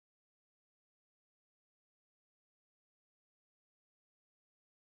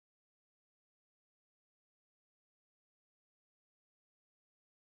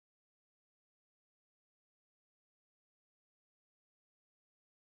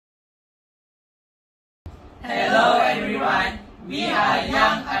We are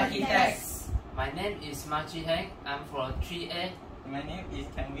young architects. My name is Machi Heng. I'm from 3A. My name is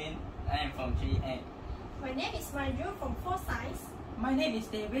Kangwin. I am from 3A. My name is Manju from 4 Science. My name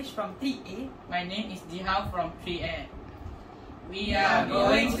is Davish from 3A. My name is Dihao from 3A. We are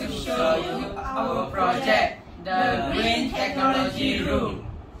going to show you our project, the Bilik Teknologi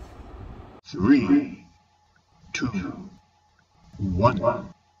Room. 3, 2, 1.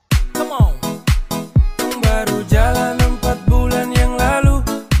 Come on. Baru jalan 4 bulan yang lalu,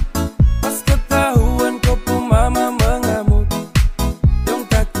 pas ketahuan kau pun mama mengamuk. Dong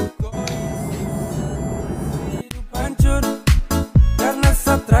takut kau hidup hancur, karena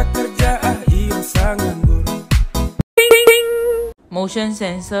satra kerja yang sangat buruk. Motion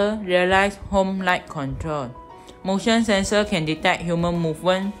sensor realize home light control. Motion sensor can detect human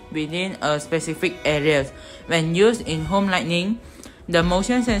movement within a specific area. When used in home lighting, the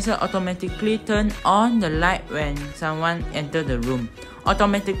motion sensor automatically turns on the light when someone enters the room,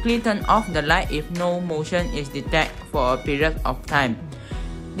 automatically turn off the light if no motion is detected for a period of time.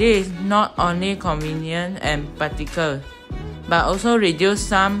 This is not only convenient and practical, but also reduce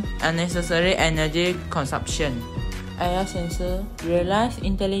some unnecessary energy consumption. IR sensor realize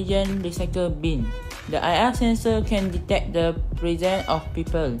intelligent recycle bin. The IR sensor can detect the presence of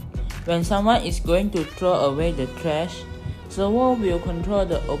people. When someone is going to throw away the trash, servo will control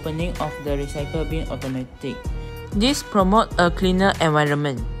the opening of the recycle bin automatic. This promotes a cleaner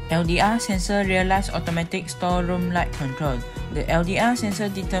environment. LDR sensor realize automatic storeroom light control. The LDR sensor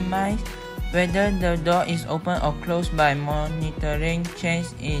determines whether the door is open or closed by monitoring change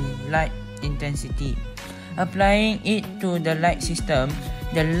in light intensity. Applying it to the light system,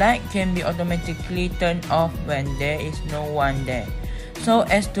 the light can be automatically turned off when there is no one there, so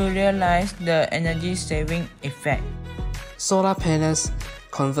as to realize the energy saving effect. Solar panels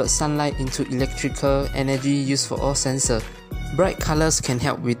convert sunlight into electrical energy used for all sensors. Bright colors can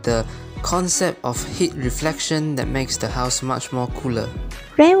help with the concept of heat reflection that makes the house much more cooler.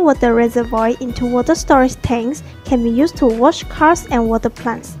 Rainwater reservoir into water storage tanks can be used to wash cars and water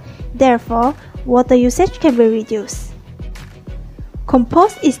plants. Therefore, water usage can be reduced.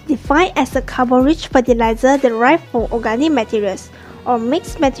 Compost is defined as a carbon-rich fertilizer derived from organic materials or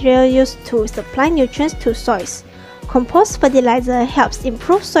mixed material used to supply nutrients to soils. Compost fertilizer helps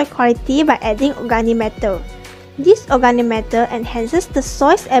improve soil quality by adding organic matter. This organic matter enhances the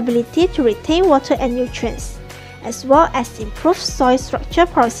soil's ability to retain water and nutrients, as well as improve soil structure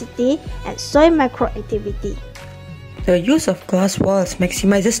porosity and soil microactivity. The use of glass walls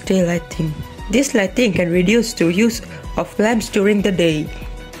maximizes daylighting. This lighting can reduce the use of lamps during the day.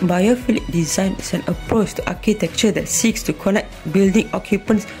 Biophilic design is an approach to architecture that seeks to connect building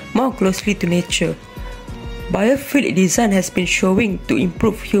occupants more closely to nature. Biophilic design has been showing to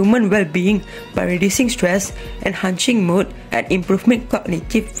improve human well-being by reducing stress, enhancing mood, and improving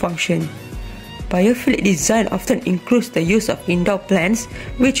cognitive function. Biophilic design often includes the use of indoor plants,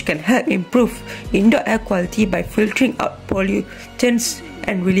 which can help improve indoor air quality by filtering out pollutants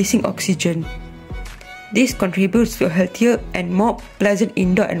and releasing oxygen. This contributes to a healthier and more pleasant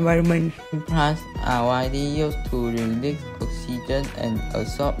indoor environment. Plants are widely used to release oxygen and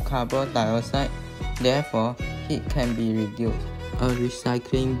absorb carbon dioxide. Therefore, heat can be reduced. A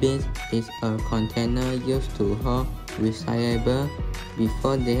recycling bin is a container used to hold recyclables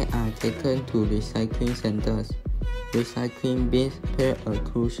before they are taken to recycling centers. Recycling bins play a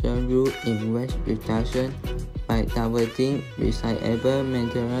crucial role in waste reduction by diverting recyclable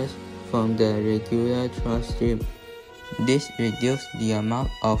materials from the regular trash stream. This reduces the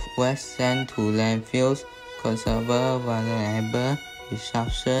amount of waste sent to landfills, conserves valuable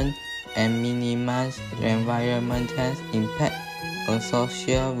resources, and minimize the environmental impact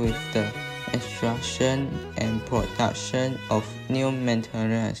associated with the extraction and production of new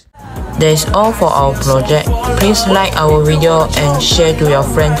materials. That's all for our project. Please like our video and share to your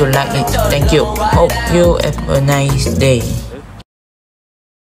friends to like it. Thank you. Hope you have a nice day.